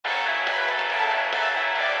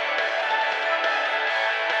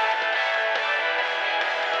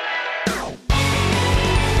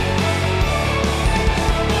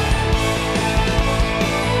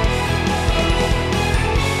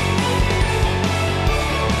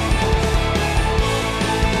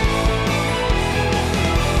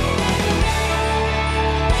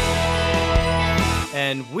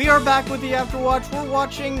back with the Afterwatch. We're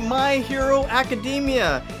watching My Hero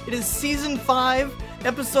Academia. It is Season 5,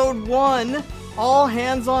 Episode 1, All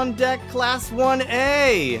Hands on Deck, Class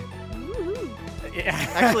 1A.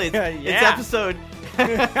 Actually, it's episode...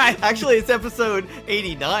 Actually, it's episode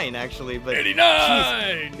 89, actually. But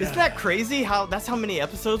 89! Geez, isn't that crazy? That's how many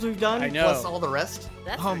episodes we've done? I know. Plus all the rest?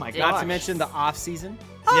 That's oh my ridiculous. god! Not to mention the off-season.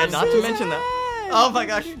 Yeah, not to mention that. Oh my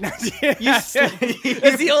gosh. That's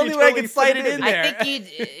the only way I can slide it in there. I think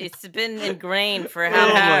it's been ingrained for Oh how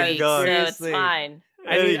my many weeks, God. so Seriously. it's fine.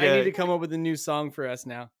 I need to come up with a new song for us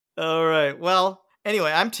now. All right. Well,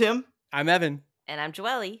 anyway, I'm Tim. I'm Evan. And I'm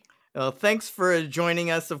Joelle. Thanks for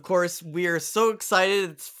joining us. Of course, we are so excited.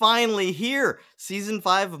 It's finally here. Season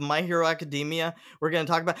 5 of My Hero Academia. We're going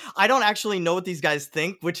to talk about... I don't actually know what these guys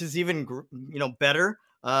think, which is even, better.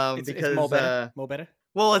 It's Mo better. Mo better.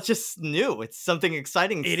 Well, it's just new. It's something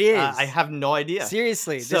exciting. It is. I have no idea.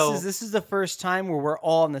 Seriously, So- this is the first time where we're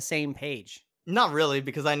all on the same page. Not really,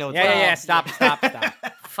 because I know it's... Yeah. Stop.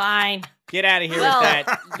 Fine. Get out of here Well,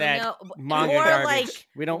 with that manga more garbage. like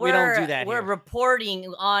we don't do that We're here.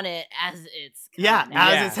 reporting on it as it's Yeah, coming.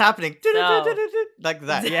 as Yeah. it's happening. So- Like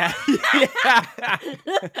that. Yeah.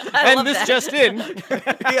 I And love this that. just in.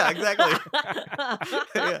 Yeah, exactly.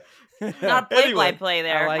 Yeah. Not play Anyway, by play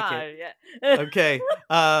there. I like huh? it. Yeah. Okay.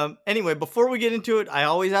 Anyway, before we get into it, I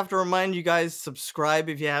always have to remind you guys, subscribe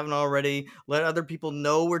if you haven't already. Let other people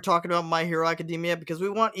know we're talking about My Hero Academia because we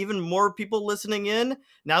want even more people listening in.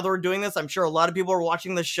 Now that we're doing this, I'm sure a lot of people are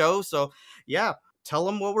watching the show. So yeah, tell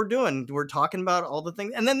them what we're doing. We're talking about all the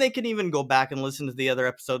things, and then they can even go back and listen to the other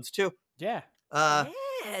episodes too. Yeah. Yeah,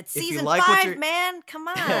 it's if you season like what 5, you're- man. Come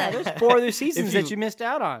on. There's 4 other seasons If you- that you missed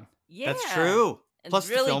out on. Yeah. That's true. And Plus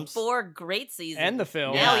the really films. 4 great seasons. And the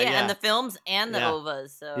film. Yeah, Oh, yeah, yeah. and the films and the Yeah.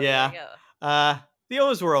 OVAs. So Yeah. there you go. The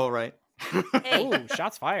O's were all right. Hey, Ooh,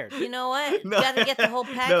 shots fired. you know what? No. You got to get the whole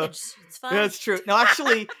No. package. It's fine. That's true. No,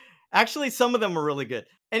 actually, some of them were really good.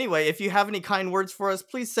 Anyway, if you have any kind words for us,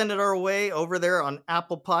 please send it our way over there on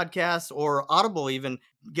Apple Podcasts or Audible even.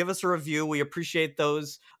 Give us a review. We appreciate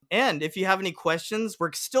those. And if you have any questions,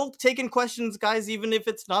 we're still taking questions, guys, even if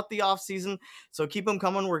it's not the off season. So keep them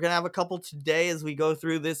coming. We're going to have a couple today as we go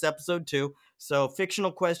through this episode too. So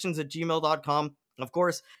fictionalquestions@gmail.com. Of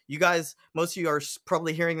course, you guys, most of you are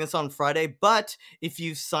probably hearing this on Friday, but if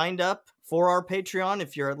you've signed up for our Patreon,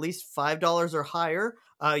 if you're at least $5 or higher,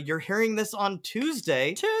 you're hearing this on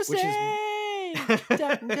Tuesday. Tuesday!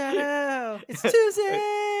 Da-da-da-da. It's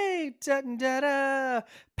Tuesday! Da-da-da-da.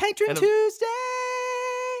 Patron And a- Tuesday!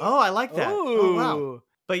 Oh, I like that. Oh, wow. Ooh.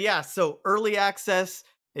 But yeah, so early access,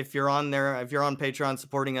 if you're on there, if you're on Patreon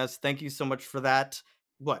supporting us, thank you so much for that.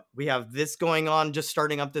 We have this going on, just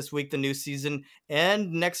starting up this week, the new season.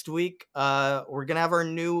 And next week, we're going to have our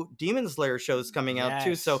new Demon Slayer shows coming out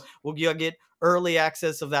too. So Yes. we'll get early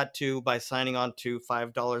access of that too by signing on to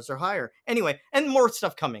 $5 or higher. Anyway, and more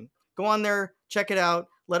stuff coming. Go on there, check it out,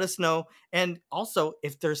 let us know. And also,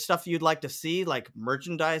 if there's stuff you'd like to see, like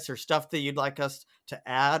merchandise or stuff that you'd like us to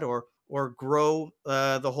add or grow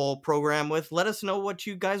the whole program with, let us know what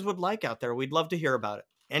you guys would like out there. We'd love to hear about it.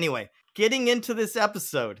 Anyway, getting into this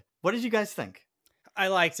episode, what did you guys think? I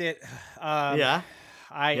liked it. Yeah.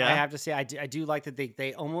 I Yeah. have to say, I do like that they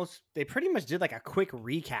pretty much did like a quick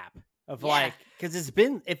recap of Yeah. because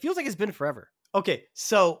it feels like it's been forever. Okay,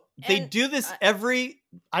 so they And, do this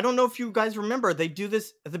I don't know if you guys remember, they do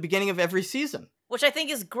this at the beginning of every season. Which I think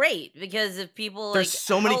is great because if people There's like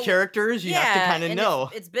so many how- characters, you have to kind of and know.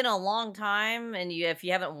 It's been a long time, and if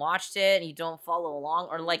you haven't watched it and you don't follow along,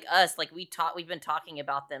 or like us, like we've been talking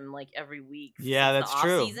about them like every week. Yeah, since the that's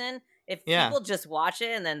true. Off-season. If Yeah. people just watch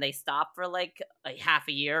it and then they stop for like a half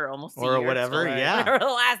a year, or almost a Or year, whatever, till yeah. whatever the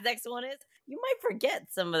last next one is, you might forget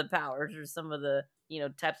some of the powers or some of the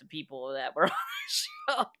types of people that were on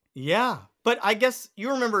the show. Yeah, but I guess you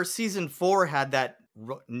remember season 4 had that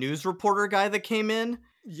news reporter guy that came in,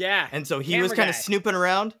 Yeah. and so he Camera was kind guy. of snooping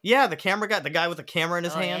around. Yeah, the camera guy, the guy with the camera in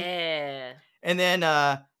his Oh, hand. yeah. And then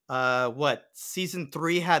season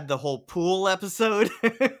 3 had the whole pool episode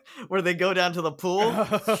where they go down to the pool.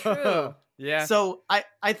 True. Yeah. So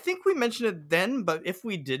I think we mentioned it then, but if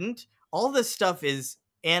we didn't, all this stuff is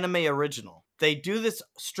anime original. They do this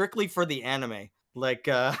strictly for the anime. Like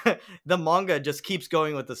the manga just keeps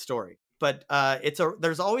going with the story. But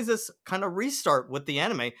there's always this kind of restart with the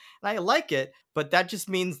anime, and I like it, but that just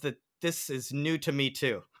means that this is new to me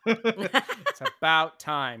too. It's about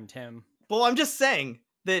time, Tim. Well, I'm just saying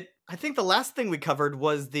that I think the last thing we covered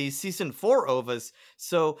was the season 4 OVAs,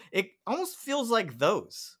 so it almost feels like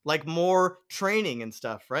those, like more training and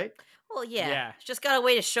stuff, right? Well, yeah. Yeah. Just got a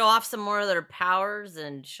way to show off some more of their powers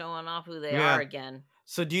and showing off who they Yeah. are again.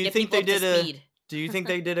 So do you Get think they people up to did speed. Do you think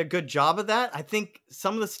they did a good job of that? I think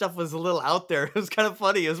some of the stuff was a little out there. It was kind of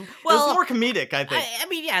funny. It was Well, more comedic, I think. I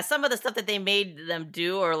mean, yeah, some of the stuff that they made them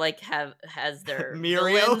do or like has their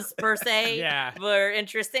Mirio? villains per se Yeah. were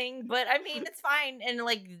interesting, but I mean, it's fine. And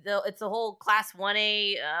like it's a whole class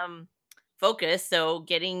 1A focus, so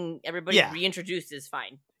getting everybody Yeah. reintroduced is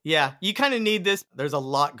fine. Yeah, you kind of need this. There's a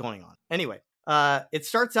lot going on. Anyway, it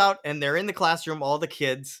starts out and they're in the classroom, all the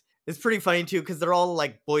kids. It's pretty funny too because they're all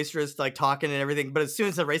like boisterous, like talking and everything. But as soon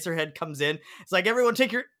as the Eraserhead comes in, it's like everyone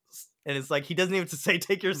take your, and it's like he doesn't even have to say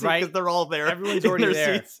take your seat because Right. they're all there. Everyone's in already their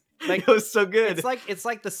there. seats. Like, it was so good. It's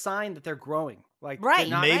like the sign that they're growing. Like Right. they're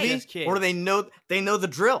not Maybe, just kids. or they know the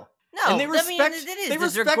drill. No, And they I mean, respect- it is. they They're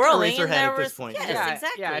respect growing Eraserhead and at they're this point. Yes, yeah,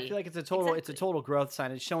 exactly. Yeah, I feel like it's a total Exactly. growth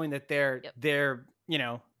sign. It's showing that they're Yep. they're you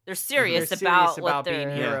know They're serious they're about serious what about they're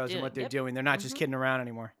being heroes doing. and what they're Yep. doing. They're not just Mhm. kidding around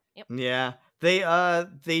anymore. Yeah,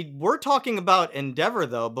 they were talking about Endeavor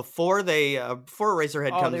though before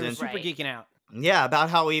Eraserhead Oh, comes they were in. super Right. geeking out. Yeah, about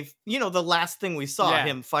how the last thing we saw, Yeah.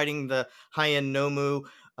 him fighting the high-end Nomu.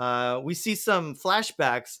 We see some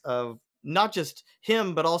flashbacks of not just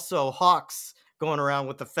him, but also Hawks going around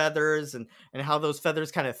with the feathers and how those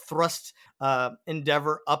feathers kind of thrust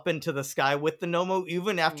Endeavor up into the sky with the Nomu,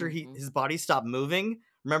 even after Mhm. his body stopped moving.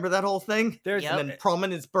 Remember that whole thing? There's Yep. And then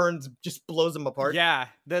Prominence Burns just blows him apart. Yeah,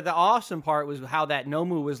 the awesome part was how that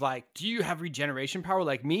Nomu was like, "Do you have regeneration power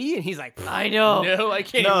like me?" And he's like, I know. No, I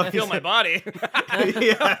can't No, even feel he's my like- body."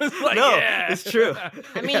 Yeah. I was like, No, yeah. it's true.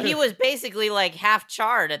 I mean, he was basically like half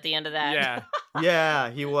charred at the end of that. Yeah, Yeah,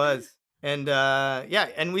 he was. And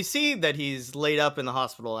and we see that he's laid up in the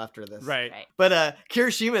hospital after this. right. Right. But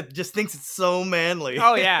Kirishima just thinks it's so manly.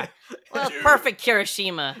 Oh yeah, Well, it's perfect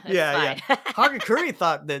Kirishima. It's Yeah, fine. Hagakure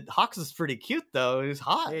thought that Hawks was pretty cute though. He was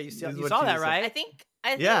hot. Yeah, you saw- is you what saw she that, said. right? I think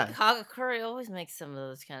Yeah. Hagakure always makes some of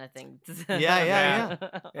those kind of things. Yeah.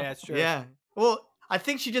 yeah, it's true. Yeah. Well, I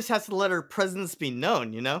think she just has to let her presence be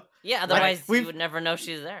known, Yeah, otherwise you we've- would never know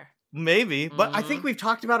she's there. Maybe. But I think Mhm. we've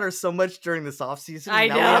talked about her so much during this off season. I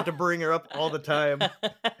Now we know. have to bring her up all the time.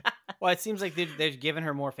 Well, it seems like they're giving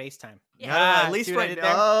her more FaceTime. Yeah. At least see what I right did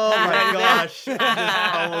there? Oh See what I my did there? gosh.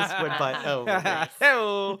 Just almost went by. Oh my gosh.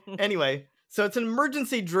 Hello. Anyway, so it's an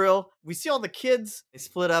emergency drill. We see all the kids. They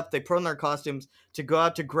split up. They put on their costumes to go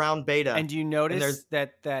out to ground beta. And do you notice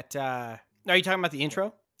that are you talking about the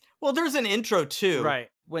intro? well, there's an intro too. Right.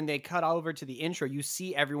 When they cut over to the intro, you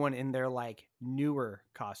see everyone in their like newer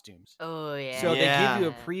costumes. Oh yeah. So Yeah. they give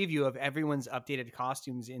you a preview of everyone's updated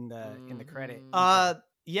costumes in the credit. Mhm.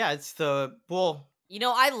 Yeah, it's You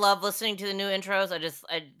know, I love listening to the new intros.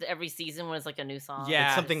 Every season was like a new song. Yeah.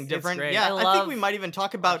 it's something it's different. great. Yeah, I I think we love- might even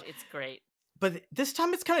talk about, It's great. but this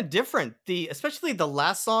time it's kind of different. Especially the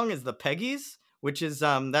last song is the Peggies, which is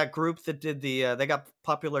that group that did they got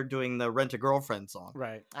popular doing the Rent a Girlfriend song.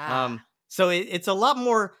 Right. So it's a lot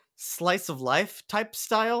more slice of life type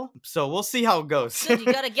style. So we'll see how it goes. Good, you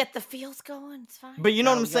gotta get the feels going. It's fine. But you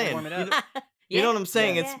know Yeah, what I'm we gotta saying. warm it You up. know, you know what I'm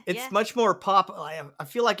saying? Yeah, It's yeah. much more pop. I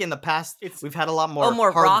feel like in the past It's- we've had a lot more,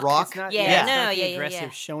 more hard rock? rock. It's not, Yeah, it's yeah. not no, the yeah, yeah, aggressive yeah.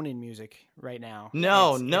 shonen music right now.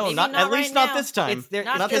 No, It's- no, Maybe not not at least right not now. this time. It's they're,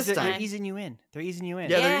 Not it's this because they're time. easing you in. They're easing you in.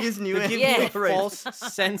 Yeah, Yeah. they're using you They're in. giving you a Right. false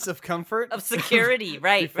sense of comfort Of security,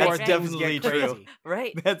 right? before Right, things definitely get true. crazy.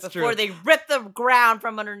 right. That's Before true. they rip the ground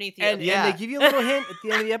from underneath you. And, Yeah. and they give you a little hint at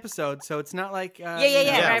the end of the episode, so it's not like yeah, you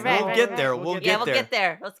know, right, we'll right, get right, there. right. We'll yeah, get we'll there. get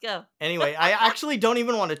there. Let's go. Anyway, I actually don't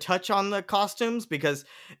even want to touch on the costumes because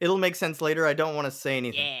it'll make sense later. I don't want to say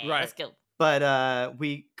anything. Yeah, Right. let's go. But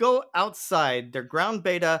we go outside. Their ground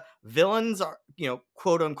beta villains are,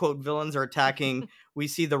 quote unquote villains are attacking. We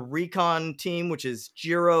see the recon team, which is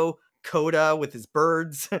Jiro, Koda with his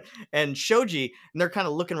birds, and Shoji. And they're kind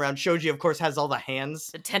of looking around. Shoji, of course, has all the hands.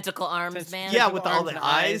 The tentacle arms, Tentacle man. Yeah, arms with all and the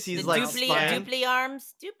eyes. eyes. He's the like dupli, spying. dupli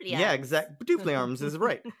arms. Dupli Yeah, arms. exact. Dupli arms is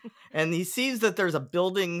right. And he sees that there's a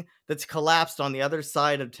building that's collapsed on the other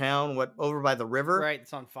side of town, over by the river. Right,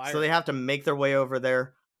 it's on fire. So they have to make their way over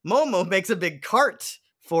there. Momo makes a big cart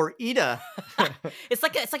for Ida. It's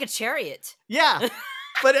like a chariot. Yeah,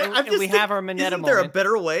 but And- I'm and we just have our Mineta Isn't there a moment.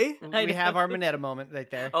 better way? I we have know. our Mineta moment right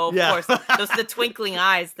there. Oh, of Yeah. course. Those are the twinkling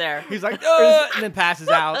eyes there. He's like, and then passes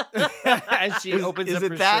out as she opens is up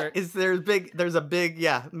it her that? shirt. Is there there's a big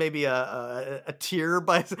maybe a tear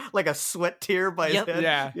by like a sweat tear by Yep. his head?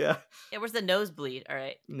 Yeah. Yeah. Yeah, where's the nosebleed? All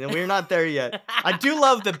right. No, we're not there yet. I do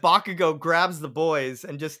love that Bakugo grabs the boys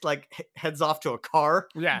and just like heads off to a car.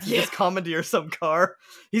 Yeah. He just commandeers some car.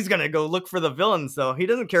 He's gonna go look for the villains though. He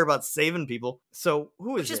doesn't care about saving people. So who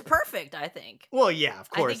Who is which is it? perfect, I think. Well, yeah, of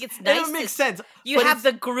I course. think it's And nice it makes to- sense. You but have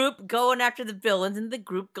it's- the group going after the villains and the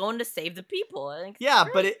group going to save the people. I think it's Yeah,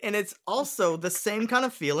 but great. it's also the same kind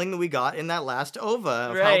of feeling that we got in that last OVA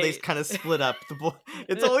of how they Right. kind of split up.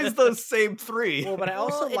 It's always those same three. Well, but I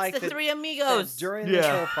also Well, like it's the that, three that amigos. during Yeah. this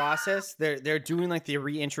whole process, they're doing like the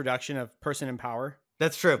reintroduction of person in power,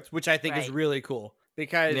 That's true. which I think is Right. really cool.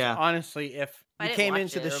 Because Yeah. honestly, if I you didn't came watch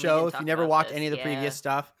into it, the or we show, didn't if you talk never about watched this, any of the yeah. previous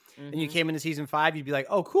stuff, and you Mhm. came into season 5, you'd be like,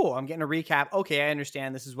 "Oh, cool! I'm getting a recap. Okay, I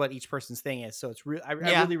understand. This is what each person's thing is." So it's real. I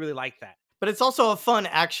Yeah. really, really like that. But it's also a fun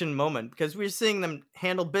action moment because we're seeing them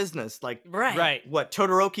handle business. Like Right. what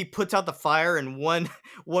Todoroki puts out the fire in one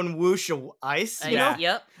whoosh of ice. You Yeah. know?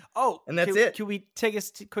 Yep. Oh, And that's can, it. Can we take a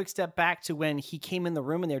quick step back to when he came in the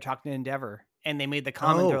room and they were talking to Endeavor, and they made the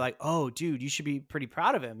comment? They're Oh. like, "Oh, dude, you should be pretty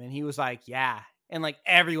proud of him," and he was like, "Yeah," and like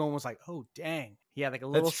everyone was like, "Oh, dang." He had like a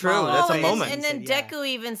little That's true. smile on That's his a face, moment. And he then said, "Yeah." Deku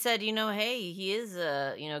even said, hey, he is,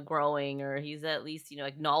 growing, or he's at least,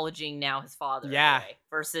 acknowledging now his father. in a Yeah. way,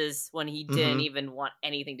 versus when he Mhm. didn't even want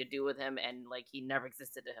anything to do with him, and like he never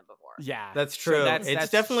existed to him before. Yeah, That's So true.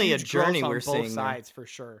 It's definitely a huge growth journey on we're both seeing there. sides for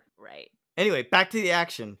sure. Right. Anyway, back to the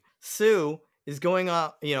action. Sue is going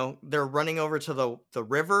up, they're running over to the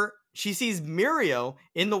river. She sees Mirio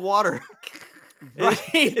in the water.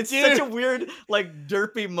 It's such a weird, like,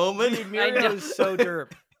 derpy moment. Dude, I know. Mirio is so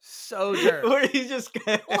derp, so derp. Where he's just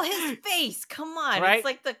Well, his face, come on. Right? It's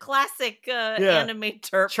like the classic anime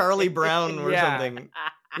terp. Charlie Brown or Yeah. something.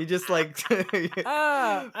 He just like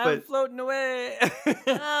Ah, I'm But- floating away.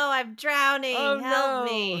 Oh, I'm drowning. Oh, Help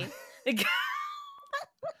no. me.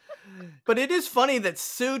 But it is funny that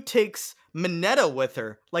Sue takes Mineta with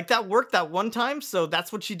her. Like that worked that one time, so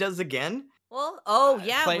that's what she does again. Well,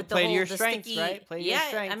 yeah, Play- with the play to whole your the strengths, sticky, right? Play to your yeah, I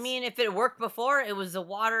strengths. mean, if it worked before, it was a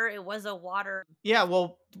water. Yeah,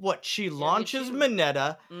 well, what she launches too.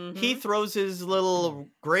 Mineta. He Mhm. throws his little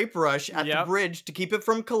grape rush at the Yep. bridge to keep it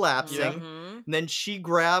from collapsing. Mhm. And then she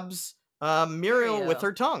grabs Muriel with Mirio.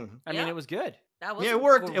 her tongue. I mean, Yeah. it was good. That was Yeah, a it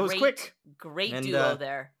worked. It was great- quick. Great And, duo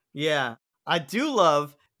there. Yeah. I do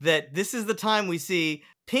love that this is the time we see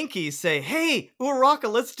Pinky say, "Hey, Uraraka,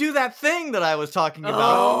 let's do that thing that I was talking about."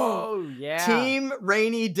 Oh, yeah. Team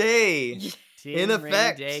Rainy Day. Team in Rainy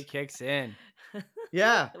effect. Day kicks in.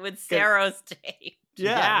 Yeah. With Saros tape.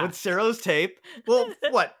 Yeah, Yeah. with Sero's tape. Well,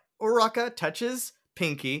 what? Uraraka touches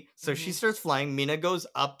Pinky, so she Mhm. starts flying. Mina goes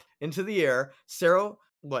up into the air. Sero,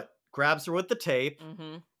 grabs her with the tape,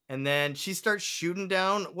 Mm-hmm. and then she starts shooting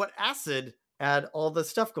down acid at all the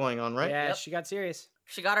stuff going on, right? Yeah, Yep. she got serious.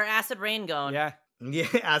 She got her acid rain going. Yeah, Yeah,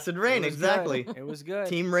 acid rain, it was exactly. good. It was good.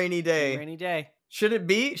 Team Rainy Team Day. Rainy Day. Should it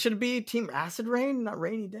be Team Acid Rain, not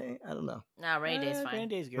Rainy Day? I don't know. Nah, rain day's Rainy fine.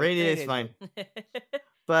 Day's good. Rainy Day's Day's fine. good.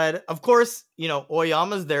 But of course,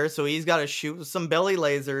 Oyama's there, so he's got to shoot with some belly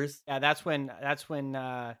lasers. Yeah, that's when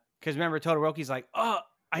because remember Todoroki's like, "Oh,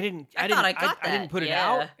 I didn't I thought I got didn't that." put it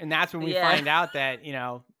Yeah. out." And that's when we Yeah. find out that,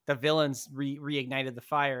 the villains reignited the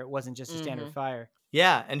fire. It wasn't just a standard Mhm. fire.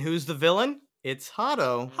 Yeah, and who's the villain? It's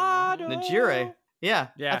Hado. Hado. Najire. Yeah.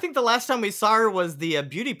 Yeah. I think the last time we saw her was the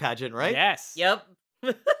beauty pageant, right? Yes. Yep.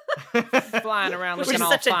 Flying around Which looking is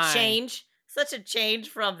all such fine. a change. Such a change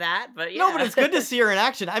from that, but yeah. No, but it's good to see her in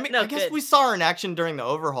action. I mean, No, I guess good. we saw her in action during the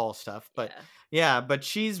overhaul stuff, but but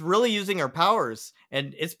she's really using her powers,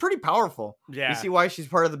 and it's pretty powerful. Yeah. You see why she's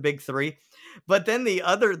part of the big three. But then the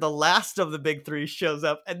last of the big three shows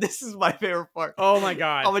up, and this is my favorite part. Oh my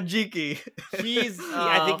god. Amajiki. I think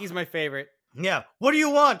Oh. he's my favorite. Yeah. What do you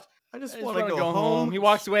want? I I just just want to wanna go home. He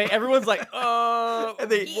walks away. Everyone's like, "Oh, And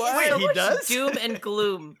they- He What? is Wait, so he much does? doom and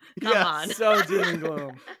gloom. Come Yeah, on. so doom and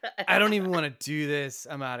gloom. I don't even want to do this.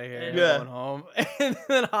 I'm out of here. Yeah. I'm going home." And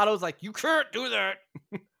then Hado's like, "You can't do that."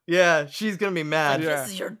 Yeah, she's gonna be mad. Yeah.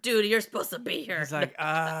 This is your duty. You're supposed to be here. He's like,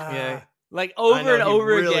 Yeah. like I over know, and he over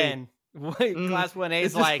really- again. Mhm. Class 1A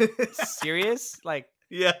It's is like, just- serious? Like,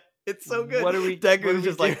 Yeah, it's so good. what are we? Deku's what are we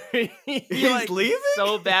just like, doing? He, "He's like, leaving?"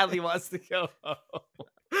 so badly wants to go home.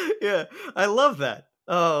 Yeah, I love that.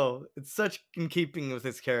 Oh, it's such in keeping with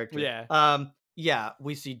his character. Yeah. Yeah,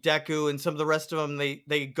 we see Deku and some of the rest of them.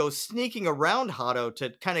 They go sneaking around Hado to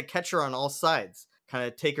kind of catch her on all sides, kind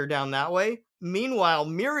of take her down that way. Meanwhile,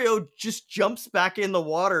 Mirio just jumps back in the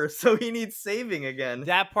water, so he needs saving again.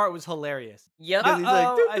 That part was hilarious. Yep. Because he's like,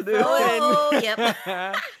 Uh-oh, I "Doo-doo-doo." Oh, fell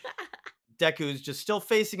in. Deku's just still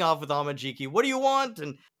facing off with Amajiki. What do you want?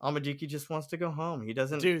 And Amajiki just wants to go home. He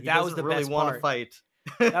doesn't. Dude, he that was doesn't the really best want to part. fight.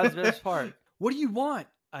 That was the best part. What do you want?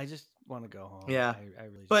 I just want to go home. Yeah. I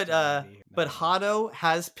really just But don't wanna be here. But No. Hado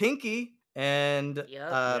has Pinky, and Yep.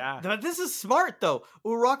 Yeah. but this is smart though.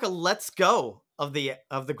 Uraraka lets go of the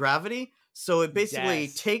gravity, So it basically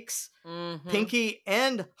Yes. takes Mhm. Pinky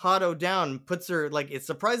and Hado down, puts her, like, it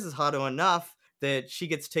surprises Hado enough that she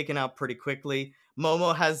gets taken out pretty quickly.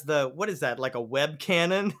 Momo has what is that, like a web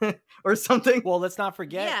cannon or something? Well, let's not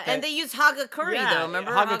forget. Yeah, that, and they used Hagakure Yeah, though.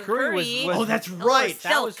 Remember Hagakure was- Oh, that's Oh, right. That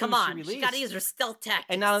stealth. was who Come she on, she got to released. use her stealth tactics.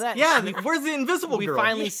 and none of that. Yeah, we, where's the invisible we girl?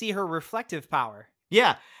 finally see her reflective power.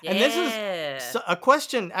 Yeah, Yeah. and this is a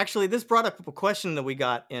question. Actually, this brought up a question that we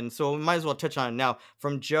got in, so we might as well touch on it now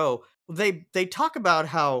from Joe. They talk about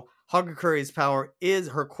how Hagakure's power is,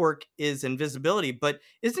 her quirk is invisibility, but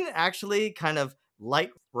isn't it actually kind of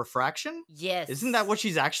light refraction? Yes. Isn't that what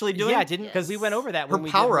she's actually doing? Yeah, didn't because we went over that Her when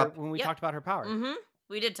we power did up. when we Yep. talked about her power. Mm-hmm.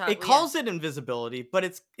 We did talk. It calls it invisibility, but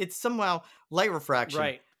it's somehow light refraction.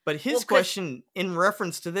 Right. But his Well, 'cause- question in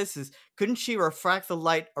reference to this is, couldn't she refract the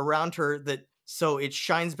light around her that so it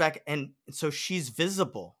shines back and so she's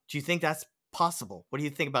visible? Do you think that's possible? What do you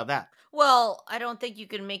think about that? Well, I don't think you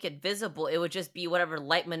can make it visible. It would just be whatever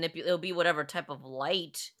light It'll be whatever type of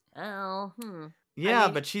light. Oh, Yeah,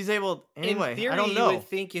 mean, but she's able anyway. In theory, I don't you know. would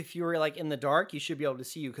think if you were like in the dark, you should be able to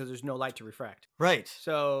see you because there's no light to refract. Right.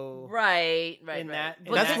 So right. in that,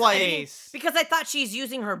 in That's that why- case, Because I thought she's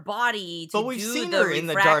using her body to But we've do seen the her in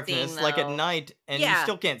the refracting, darkness, like at though. night, and you Yeah,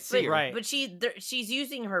 still can't see But, her. Right. but she's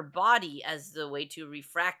using her body as the way to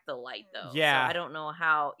refract the light, though. Yeah. So I don't know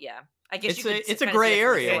how. Yeah, I guess It's you a- could it's a kinda see gray it from the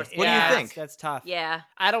area. source. What do you Yeah. think? That's tough. Yeah,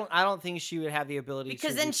 I don't think she would have the ability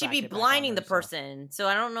because to then she'd refract be it back on blinding the her, so- person. So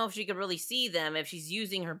I don't know if she could really see them if she's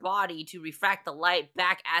using her body to refract the light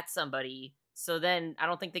back at somebody. So then I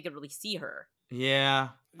don't think they could really see her. Yeah.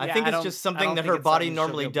 I Yeah, think I it's don't- just I something don't that think her it's body something she'll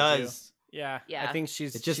normally be able to do. does. Yeah, Yeah. I think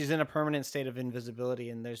she's It just- she's in a permanent state of invisibility,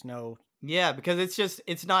 and there's no Yeah, because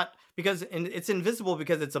it's not because it's invisible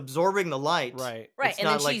because it's absorbing the light. right. Right, It's and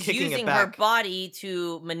then not, like, she's kicking it using her back. body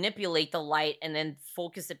to manipulate the light and then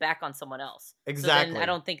focus it back on someone else. So Exactly. then I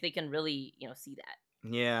don't think they can really, see that.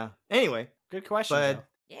 Yeah. Anyway, Good question. but Joe.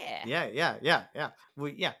 Yeah.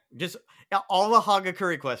 yeah. Just all the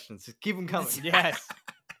Hagakure questions. Just keep them coming. Yes.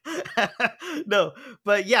 No,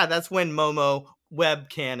 but yeah, that's when Momo web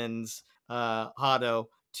cannons Hado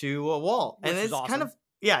to a wall, and Which is it's awesome. kind of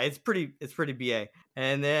it's pretty BA.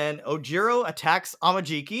 And then Ojiro attacks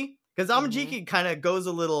Amajiki because Amajiki kind of goes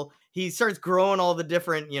a little. He starts growing all the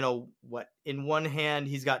different, what in one hand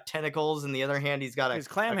he's got tentacles, in the other hand he's got His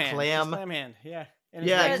clam a hand. clam. His clam hand. Yeah. And his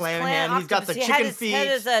Yeah, legs. clam hand. He's got the octopus. chicken his feet. head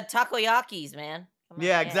is takoyakis, man. Come on,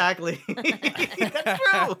 Yeah, yeah. exactly. That's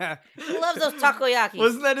true. He loves those takoyakis.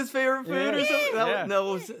 Wasn't that his favorite food or Yeah. something? That Yeah.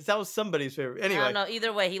 was, no, that was somebody's favorite. I Anyway, don't know.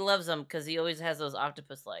 Either way, he loves them because he always has those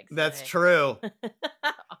octopus legs. that's Okay. true.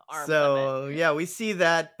 Arms, So, yeah, we see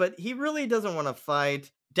that, but he really doesn't want to fight.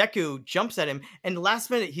 Deku jumps at him, and last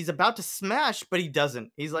minute he's about to smash, but he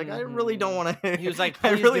doesn't. He's like, I really don't want to. He was like, I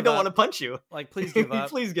 "Please really give don't up." want to punch you. Like, please give up.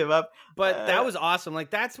 Please give up. But that was awesome. Like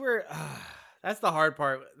that's where that's the hard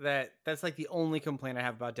part. That's like the only complaint I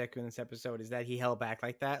have about Deku in this episode is that he held back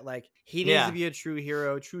like that. Like he needs Yeah. to be a true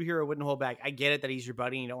hero. True hero wouldn't hold back. I get it that he's your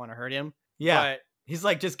buddy and you don't want to hurt him. Yeah. He's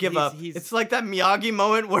like, just give up. he's- It's like that Miyagi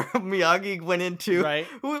moment where Miyagi went into Right.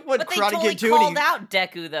 what But they Karate totally Kid 2 called and he, out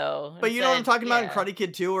Deku though. but and you know what I'm said, talking about in yeah. Karate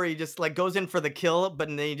Kid 2 where he just like goes in for the kill, but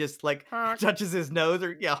then he just like touches his nose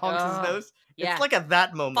or honks his nose. Yeah. It's like at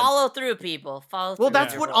that moment. Follow through, people. Follow through. Well,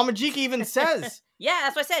 that's with what your role. Amajiki even says. Yeah,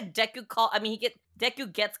 that's what I said.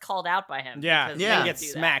 Deku gets called out by him. Yeah. because Yeah. He they gets do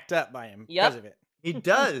that. smacked up by him Yep. because of it. He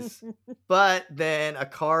does. But then a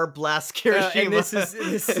car blasts Kirishima. and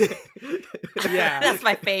this yeah. That's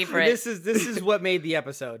my favorite. This is what made the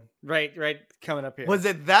episode. Right coming up here. Was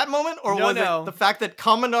it that moment, or No, was no. it the fact that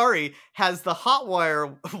Kaminari has the hot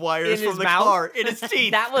wires In from his the mouth? car in his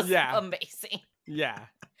teeth? That was Yeah. amazing. Yeah.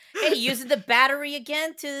 Hey, using the battery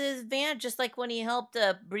again to his advantage, just like when he helped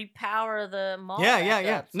repower the mall. Yeah. back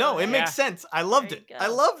up. So, No, it yeah. makes sense. I loved There it. you I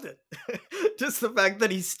go. loved it. Just the fact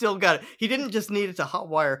that he still got it. He didn't just need it to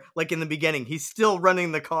hotwire like in the beginning. He's still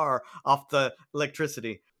running the car off the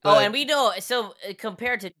electricity. Oh, But- and we know, so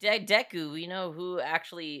compared to Deku, we know who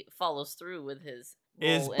actually follows through with his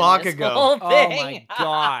Is role in this Bakugo. whole Oh thing. my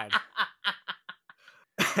god.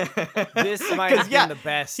 This might have 'Cause, yeah, been the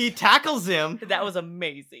best. he tackles him. That was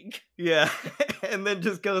amazing. Yeah. And then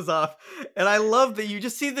just goes off. And I love that you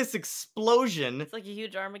just see this explosion. It's like a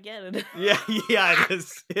huge Armageddon. Yeah, it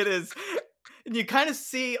is. It is. And you kind of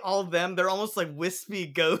see all of them. They're almost like wispy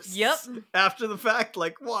ghosts. Yep. After the fact,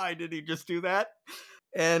 like, why did he just do that?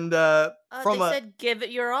 And from they a said, "Give it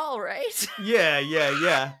your all," right?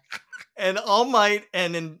 yeah. And All Might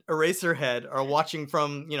and Eraserhead are watching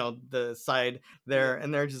from the side there,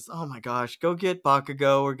 and they're just, oh my gosh, go get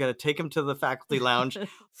Bakugo. We're gonna take him to the faculty lounge.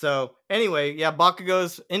 So anyway, yeah,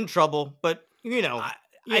 Bakugo's in trouble, but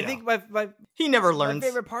I think my he never my learns.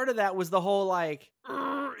 favorite part of that was the whole like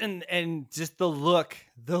and just the look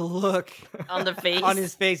On the face. on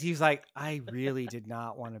his face. He was like, I really did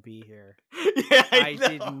not want to be here. Yeah, I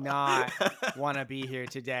did know. not want to be here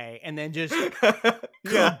today. And then just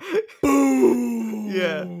yeah. boom.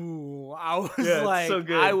 Yeah. I was Yeah, it's like, so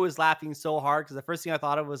good. I was laughing so hard because the first thing I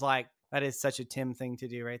thought of was like, that is such a Tim thing to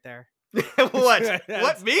do right there. What?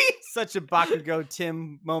 What, me? Such a Bakugo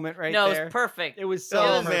Tim moment right no, there. it was perfect. It was It so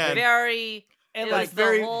was man. very. And it like was the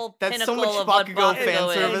very- whole that's so pinnacle much of what Bakugo fan Bakugo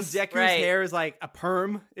is. service. Deku's Right. hair is like a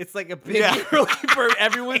perm. It's like a big Yeah. curly perm.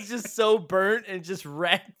 Everyone's just so burnt and just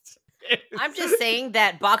wrecked. I'm just saying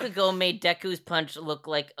that Bakugo made Deku's punch look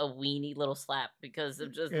like a weenie little slap because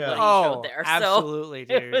of just Yeah. what he Oh, showed there. absolutely,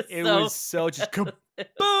 So, dude. It was so just it was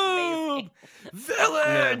kaboom,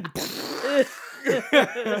 villain.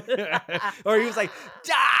 Or he was like,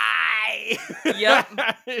 die. Yep.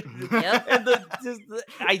 And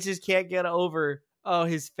I just can't get over. Oh,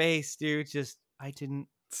 his face, dude. Just I didn't.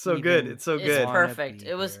 So good. Even It's so It's good. wanna perfect. be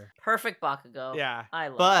It was here. perfect Bakugo. Yeah. I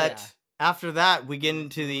love But it. after that, we get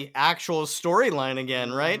into the actual storyline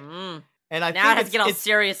again, right? Mhm. And I Now it think has to get all it's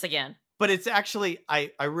serious again. but it's actually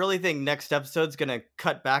I really think next episode's gonna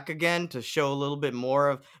cut back again to show a little bit more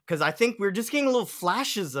of because I think we're just getting little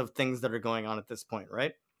flashes of things that are going on at this point,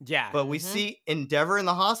 right? Yeah. But we Mhm. see Endeavor in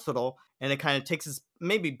the hospital, and it kind of takes us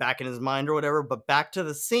maybe back in his mind or whatever, but back to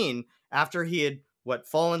the scene after he had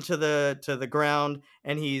fallen to the ground,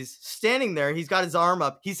 and he's standing there. He's got his arm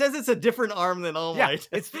up. He says it's a different arm than All yeah. Might.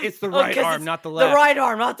 It's the Oh, right 'cause arm, it's not the left. The right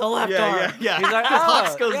arm, not the left yeah, arm. yeah, yeah. He's like, Because oh,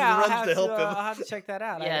 Hawks goes yeah, and I'll runs to help him. I'll have to check that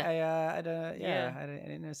out. Yeah. I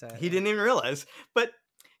don't notice that. He didn't even realize, but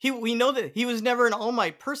we know that he was never an All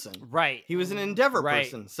Might person. Right. He was an Endeavor Right.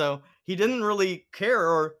 person, so he didn't really care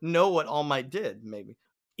or know what All Might did. Maybe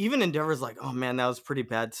even Endeavor's like, "Oh man, that was a pretty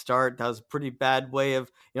bad start. That was a pretty bad way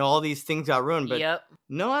of all these things got ruined." But Yep.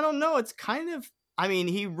 no, I don't know. It's kind of, I mean,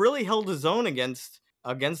 he really held his own against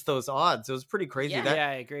those odds. It was pretty crazy. Yeah. Yeah,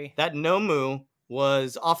 I agree. That Nomu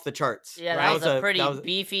was off the charts. Yeah, That that was a pretty that was-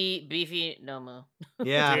 beefy Nomu.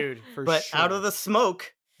 yeah. Dude, for But sure. out of the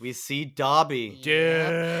smoke, we see Dobby. Dude.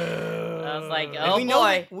 I was like, And oh we know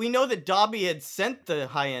boy. we know that Dobby had sent the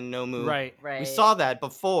high-end Nomu. Right. Right. We saw that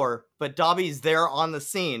before, but Dobby's there on the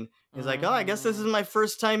scene. He's like, "Oh, I guess this is my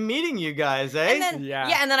first time meeting you guys, eh?" And then,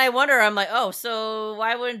 Yeah. and then I wonder, I'm like, oh, so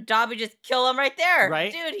why wouldn't Dobby just kill him right there? Right.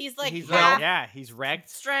 Dude, he's like he's half yeah, he's wrecked.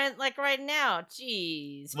 strength, like right now.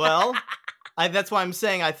 Jeez. Well, that's why I'm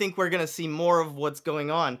saying I think we're gonna see more of what's going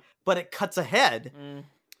on, but it cuts ahead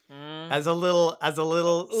Mm. as a little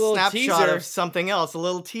little snapshot teaser. of something else, a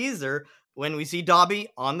little teaser. When we see Dobby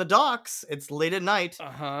on the docks, it's late at night.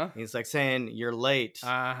 Uh-huh. He's like saying, "You're late," Uh-huh.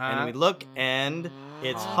 and we look, and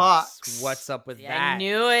it's Hawks. Hawks. What's up with Yeah, that? I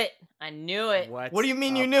knew it. I knew it. What do you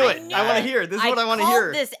mean you up knew with it? knew I want to it. hear. This is what I want to called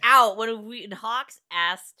hear. this out when Hawks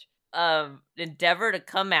asked Endeavor to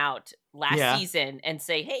come out last Yeah. season and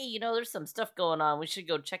say, hey, there's some stuff going on. We should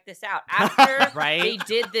go check this out. After Right? they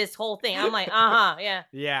did this whole thing, I'm like, yeah.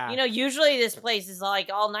 Yeah. Usually this place is like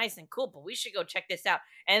all nice and cool, but we should go check this out.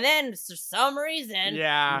 And then for some reason,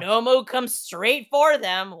 Yeah. Nomu comes straight for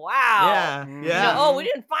them. Wow. Yeah, Mm. yeah. Oh, we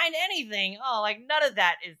didn't find anything. Oh, like none of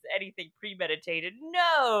that is anything premeditated.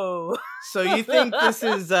 No. So you think this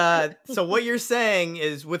is so what you're saying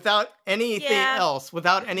is without anything Yeah. else,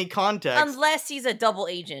 without any context. Unless he's a double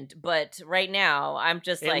agent, but right now I'm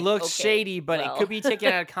just It like looks okay, shady, but well. it could be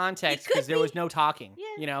taken out of context could because there was be. no talking.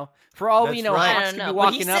 Yeah. For all we That's know, right. I Hawks don't could know. be But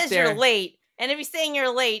walking he up says there. you're late, and if he's saying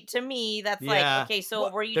you're late, to me that's Yeah. like okay. So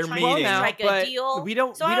Well, were you they're trying meeting. to strike a but deal? we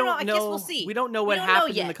don't. So we I don't don't know. know. I guess we'll see. We don't know We what don't know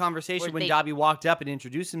happened in yet. the conversation Or when they- Dobby walked up and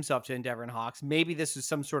introduced himself to Endeavor and Hawks. Maybe this was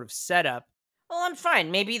some sort of setup. Well, I'm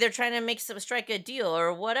fine. Maybe they're trying to strike a deal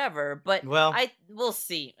or whatever. But Well, we'll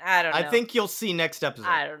see. I don't know. I think you'll see next episode.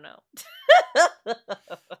 I don't know.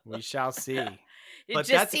 We shall see. It But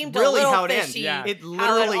just that's seemed really a little how it ends. fishy. Yeah. It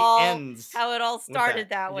literally ends. How it all started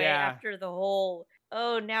that way Yeah. after the whole.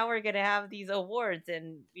 Oh, now we're gonna have these awards,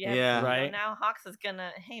 and Yeah. Right. now Hawks is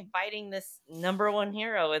gonna biting this #1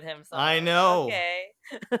 hero with him. So I know. Okay.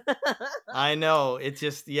 I know. It's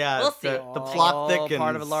just We'll it's see. the plot All thickens.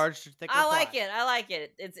 Part of a large, thicker I like plot. it. I like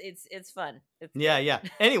it. It's fun. It's Yeah, good. yeah.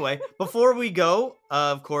 Anyway, before we go,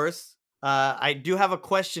 of course, I do have a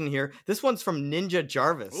question here. This one's from Ninja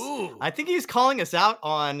Jarvis. Ooh. I think he's calling us out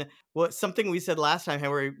on something we said last time,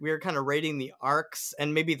 how we were kind of rating the arcs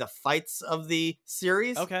and maybe the fights of the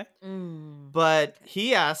series. Okay. But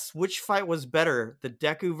he asks which fight was better, the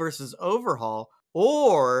Deku versus Overhaul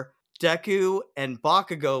or Deku and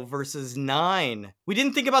Bakugo versus 9. We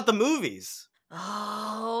didn't think about the movies.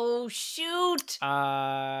 Oh shoot.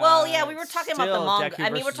 Well, Well, yeah, we were talking about the still manga. Deku I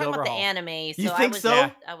mean, we're versus talking about the Overhaul. anime. So You I think was, so?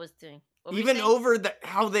 Yeah. I was doing. What were you Even saying? over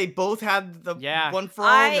how they both had the Yeah. one for all,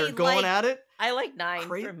 and they're I going like- at it. I like 9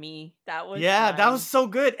 Cra- for me. That was Yeah, that 9. was so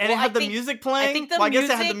good, and Well, it I had the think- music playing. think the Well, I guess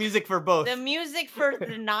it had the music- music for both. The music for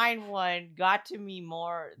the 9 one got to me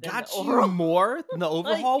more than Got the you overall. more than the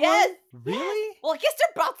overhaul yes, one? Really? Well, I guess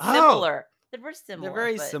they're both Oh. similar. They're similar. They're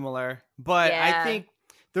very but- similar, but I Yeah. think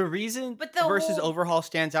the reason But the versus whole- overhaul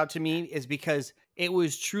stands out to me is because it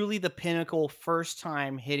was truly the pinnacle first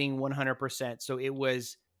time hitting 100%. So it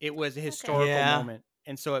was a historical Yeah. moment,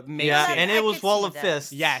 and so it makes yeah, that- and I it was could Wall see of that.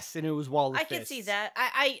 Fists. yes, and it was Wall of I Fists. could see that.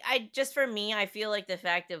 I just for me, I feel like the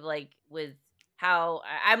fact of like with how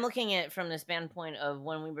I'm looking at it from the standpoint of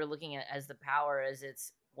when we were looking at as the power as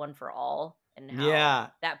it's one for all, and how Yeah,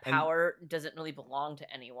 that and- power doesn't really belong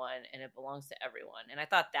to anyone and it belongs to everyone. And I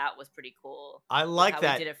thought that was pretty cool. I with like how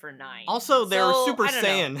that. We did it for 9. Also, they were So, Super I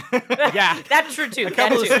don't know. Saiyan. Yeah. That's true too. A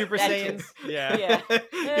couple that of too, Super that too. Saiyans. Yeah. Yeah.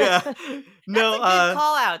 yeah. No, That's a good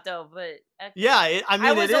call out though, but okay. yeah, I mean,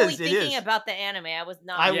 I was it only is. It thinking is. about the anime. I was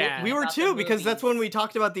not. I, Yeah. We were about the too, because that's when we movies.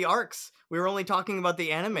 talked about the arcs. We were only talking about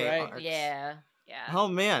the anime Right. arcs. Yeah. Yeah. Oh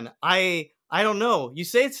man, I don't know. You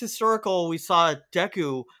say it's historical. We saw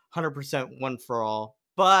Deku 100% one for all,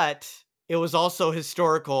 but it was also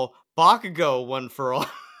historical Bakugo one for all.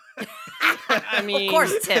 I mean, of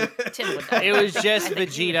course, Tim would know. it was I just think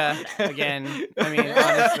he would Vegeta know that. again. I mean,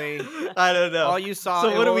 honestly, I don't know. all you saw.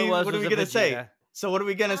 So what are we? was What are we a gonna say? Vegeta. So what are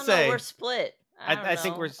we I gonna don't know, say? we're split. I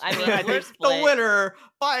think we're. I mean, I we're think split. The winner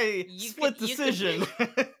by You split could- you decision.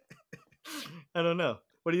 I don't know.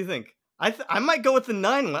 What do you think? I might go with the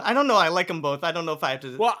 9 one. I don't know. I like them both. I don't know if I have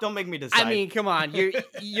to. Well, don't make me decide. I mean, come on,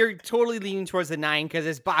 you're totally leaning towards the 9 because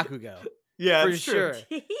it's Bakugo yeah, for it's true.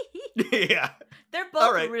 sure. yeah, They're both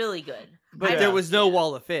All right. really good. But Yeah. there was no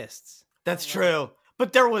Wall of Fists. that's Yeah. true.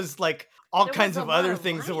 But there was like all There kinds was a of lot other of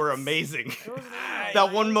things that were lights. amazing. There was a lot of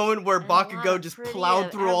That one lights moment where and a lot Bakugo of just pretty plowed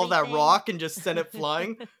of through all that everything. rock and just sent it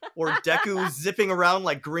flying, or Deku zipping around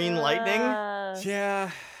like green lightning.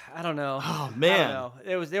 Yeah, I don't know. Oh I don't man, know.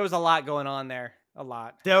 There was a lot going on there. A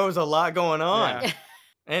lot. there was a lot going on. Yeah.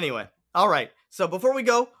 Anyway, all right. So before we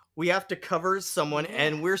go, we have to cover someone,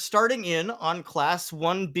 and we're starting in on Class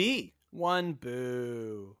 1B. One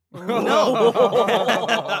boo. No.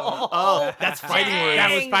 Oh, that's fighting words.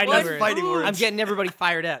 That was Dang, fighting what words. Fighting words. I'm getting everybody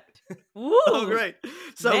fired up. Woo! Oh, great.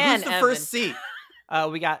 So Man, who's the first Evan.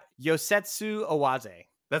 seat? We got Yosetsu Owaze.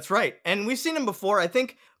 That's right. And we've seen him before. I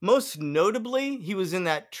think most notably, he was in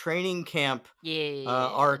that training camp Yeah.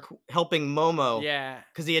 arc helping Momo. Yeah.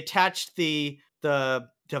 Because he attached the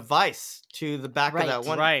device to the back Right. of that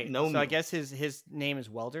one. Right. Nomu. So I guess his name is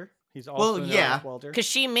Welder. He's Well, also known yeah. as Welder. Because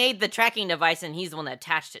she made the tracking device and he's the one that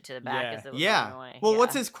attached it to the back. Yeah. As it was Yeah. running away. Well,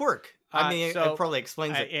 what's Yeah. his quirk? I mean, it so, probably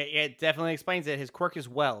explains it. It definitely explains it. His quirk is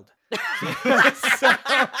weld.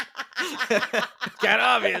 Got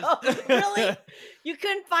obvious. Really? You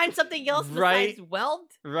couldn't find something else Right. besides weld?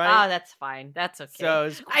 Right. Oh, that's fine. That's okay. So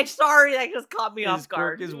his, I'm sorry, that just caught me His off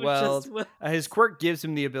guard. quirk is It was just weld. His quirk gives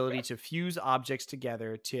him the ability to fuse objects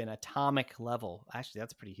together to an atomic level. Actually,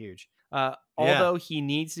 that's pretty huge. Although he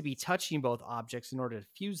needs to be touching both objects in order to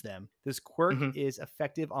fuse them, this quirk Mhm. is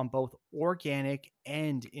effective on both organic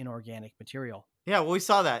and inorganic material. Yeah, well, we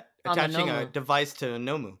saw that On the attaching a Nomu. device to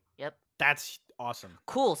Nomu. Yep. That's awesome.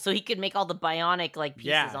 Cool. So he could make all the bionic like pieces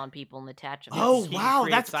Yeah. on people and attach them. Oh, he can wow,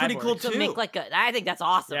 create that's pretty cool cyborgs. To too. make like a, I think that's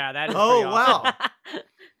awesome. Yeah, that is Oh, pretty awesome. wow.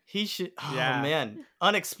 He should. Oh Yeah. man,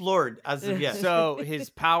 unexplored as of yet. So his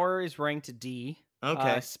power is ranked D.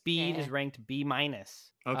 Okay. Speed is Yeah. ranked B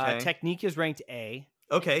minus. Okay. Technique is ranked A.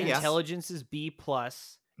 Okay. Yes. Intelligence is B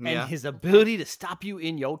plus. And Yeah. his ability to stop you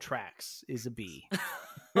in your tracks is a B.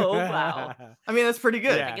 Oh, wow. I mean, that's pretty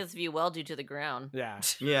good. Yeah. I guess if you weld you to the ground. Yeah.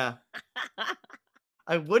 Yeah.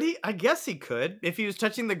 I guess he could if he was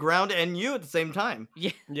touching the ground and you at the same time.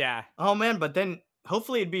 Yeah. Oh man, but then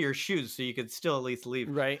hopefully it'd be your shoes so you could still at least leave.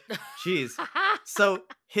 Right. Jeez. So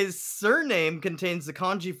his surname contains the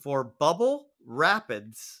kanji for bubble,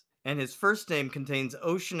 rapids, and his first name contains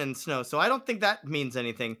ocean and snow. So I don't think that means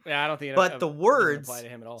anything. Yeah, I don't think it But the doesn't words apply to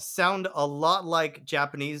him at all. sound a lot like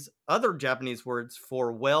other Japanese words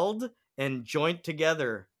for weld and joint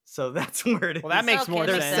together. So that's where it is. Well, that makes Okay, more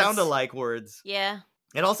They're makes sense. sense. sound-alike words. Yeah.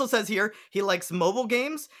 It also says here he likes mobile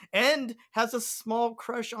games and has a small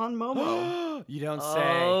crush on Momo. You don't say.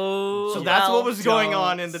 Oh, So that's what well, was going don't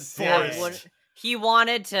on in the say. that forest. would- He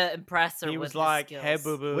wanted to impress her. He with was his like, skills. "Hey,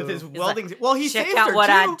 boo boo." With his like, welding. Well, he Check saved out her what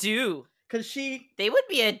too, I do. because she They would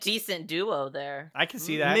be a decent duo there. I can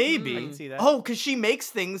see that. maybe. I can see that. Oh, because she makes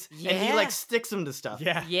things and he Yeah. like sticks them to stuff.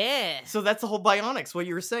 yeah. Yeah. So that's the whole bionics, what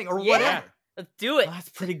you were saying, or Yeah. whatever. Let's do it. That's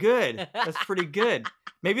pretty good. That's pretty good.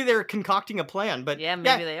 Maybe they're concocting a plan, but Yeah,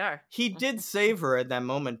 maybe they are. he did save her at that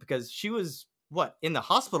moment because she was in the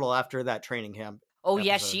hospital after that training camp. Oh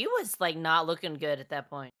yeah, episode. she was like not looking good at that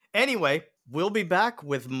point. Anyway, we'll be back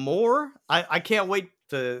with more. I can't wait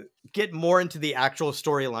to get more into the actual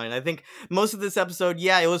storyline. I think most of this episode,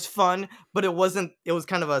 it was fun, but it wasn't. It was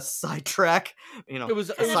kind of a sidetrack. It was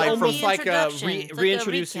aside from- almost like Reintroduction. It's like a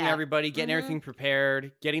reintroducing recap. everybody, getting Mhm. everything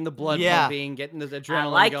prepared, getting the blood Yeah. pumping, getting the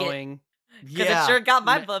adrenaline like it. going. Because it sure got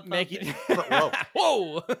my blood pumping. Making Whoa.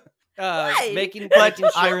 whoa. Why? Making But sure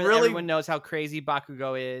I that really- everyone knows how crazy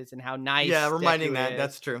Bakugo is and how nice. reminding Deku that. is.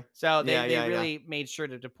 That's true. So they, Yeah, they yeah, really made sure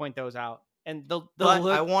to point those out. And the But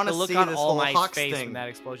look, I wanna the look see on this All whole Might's Hawks face thing. when that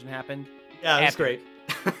explosion happened. Yeah, it was Epic.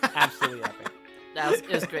 great. Absolutely epic. It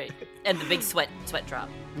was great. And the big sweat drop.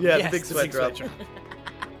 Yeah, Yes, the big sweat drop.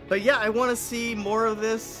 But yeah, I want to see more of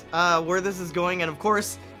this, where this is going. And of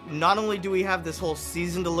course, not only do we have this whole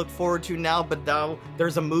season to look forward to now, but now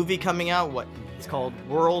there's a movie coming out. It's called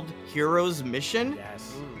World Heroes Mission.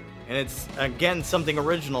 Yes. And it's, again, something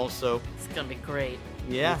original. So, It's gonna be great.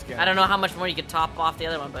 yeah. It's good. I don't know how much more you could top off the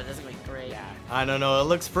other one, but it's gonna be great. Yeah. I don't know. It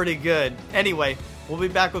looks pretty good. Anyway, we'll be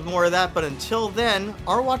back with more of that. But until then,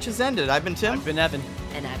 our watch has ended. I've been Tim. I've been Evan.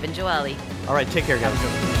 And I've been Joelle. All right, take care, guys. Have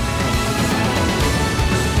a good one.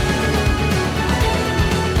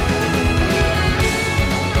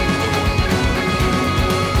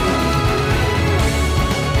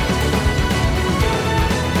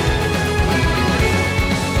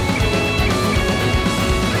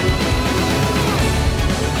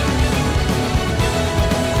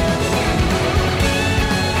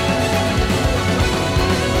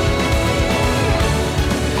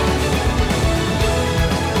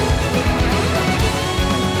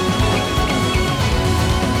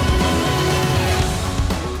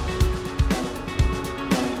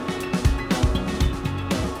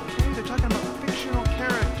 Okay, they're talking about fictional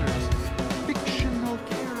characters. Fictional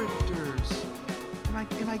characters.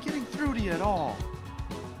 Am I getting through to you at all?